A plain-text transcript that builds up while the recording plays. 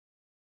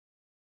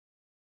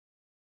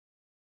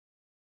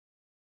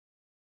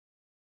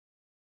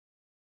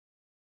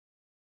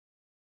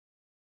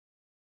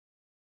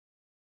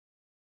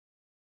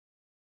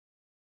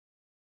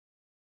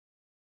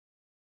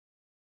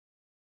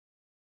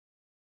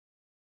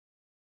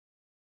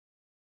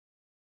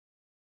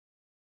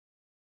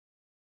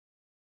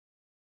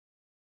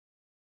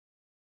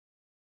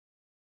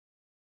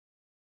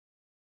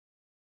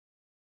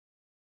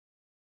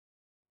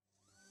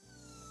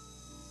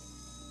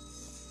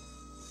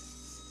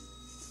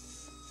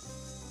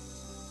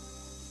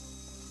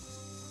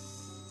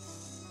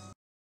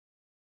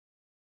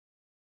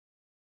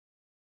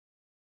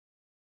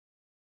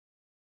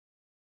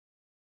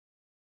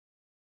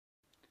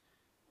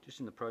just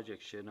in the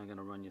project shed, I'm going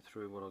to run you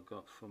through what I've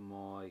got for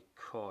my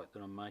kite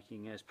that I'm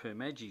making as per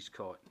MajHOX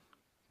kite.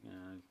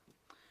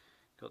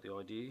 Got the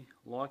idea,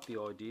 like the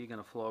idea,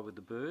 going to fly with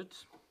the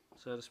birds,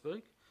 so to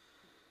speak.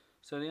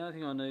 So the only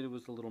thing I needed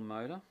was the little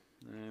motor,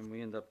 and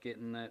we ended up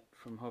getting that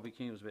from Hobby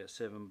King. It was about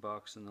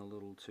 $7 and a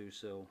little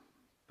 2-cell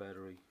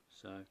battery.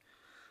 So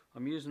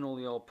I'm using all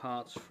the old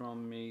parts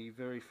from my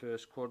very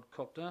first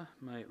quadcopter.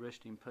 May it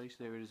rest in peace,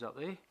 there it is up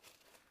there.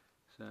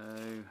 So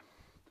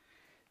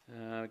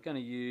going to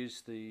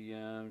use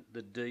the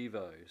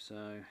Devo,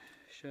 so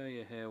show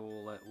you how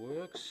all that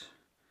works.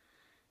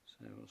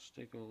 So we'll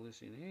stick all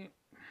this in here.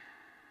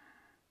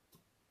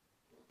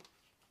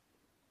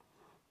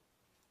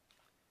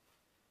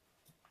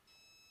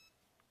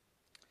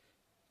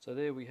 So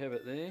there we have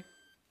it there.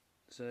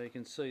 So you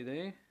can see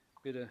there,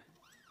 bit of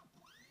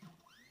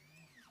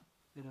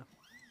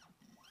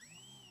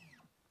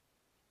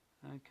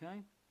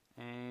okay,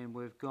 and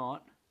we've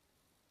got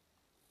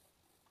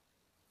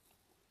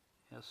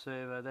our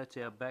servo. That's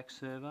our back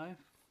servo,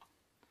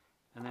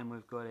 and then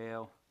we've got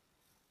our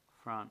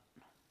front.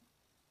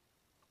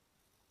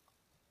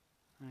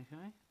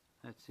 Okay,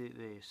 that's it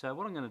there. So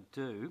what I'm going to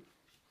do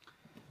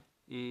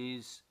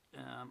is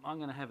I'm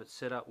going to have it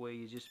set up where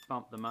you just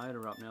bump the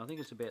motor up. Now I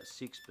think it's about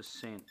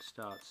 6%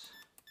 starts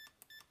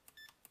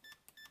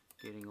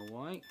getting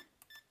away.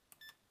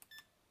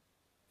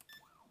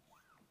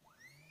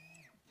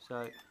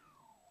 So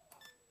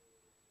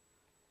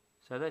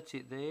that's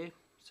it there.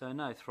 So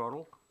no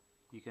throttle.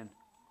 You can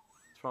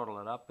throttle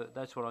it up, but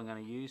that's what I'm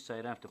going to use, so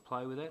you don't have to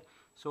play with it.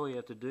 So all you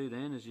have to do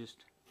then is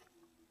just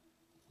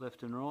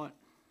left and right,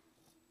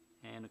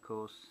 and of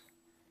course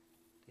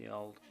the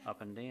old up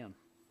and down.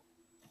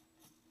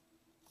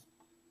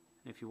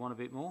 And if you want a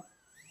bit more,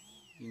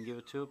 you can give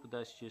it to it, but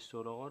that's just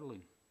sort of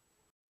idling.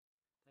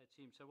 That's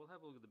him. So we'll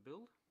have a look at the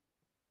build.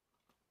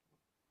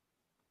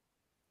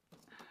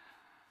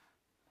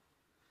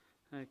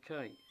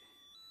 Okay.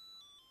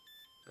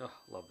 Oh,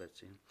 love that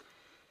sound.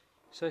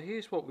 So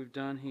here's what we've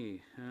done here.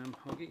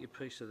 I'll get you a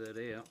piece of that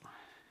out.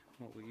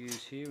 What we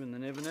use here in the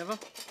Never Never.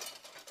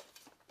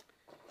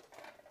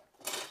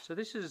 So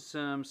this is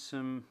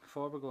some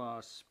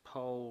fiberglass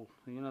pole,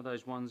 you know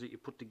those ones that you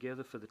put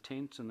together for the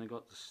tents, and they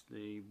got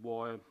the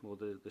wire or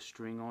the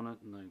string on it,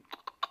 and they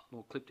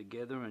all clip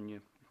together, and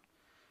you're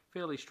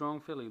fairly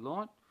strong, fairly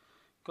light.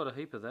 Got a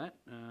heap of that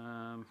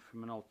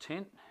from an old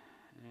tent,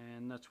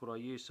 and that's what I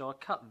use. So I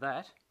cut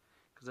that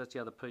because that's the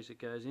other piece that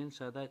goes in.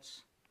 So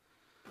that's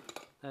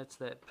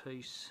that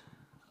piece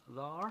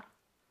there.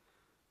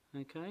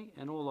 Okay,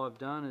 and all I've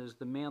done is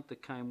the mount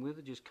that came with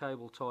it, just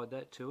cable tied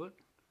that to it,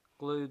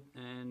 glued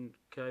and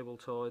cable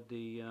tied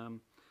the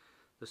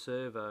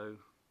servo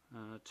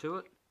to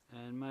it,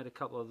 and made a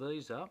couple of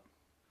these up,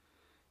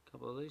 a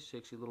couple of these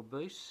sexy little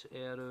beasts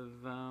out of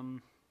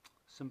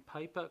some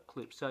paper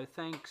clips. So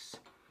thanks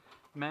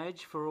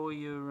Maj for all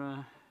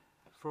your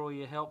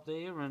help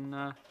there,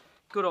 and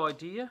good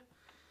idea.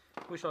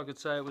 Wish I could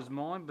say it was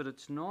mine, but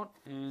it's not,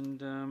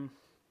 and I'm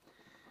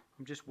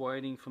just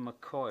waiting for my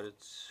kite.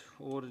 It's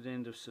ordered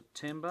end of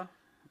September,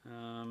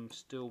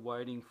 still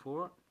waiting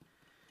for it.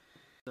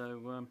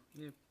 So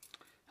yeah,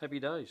 happy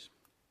days.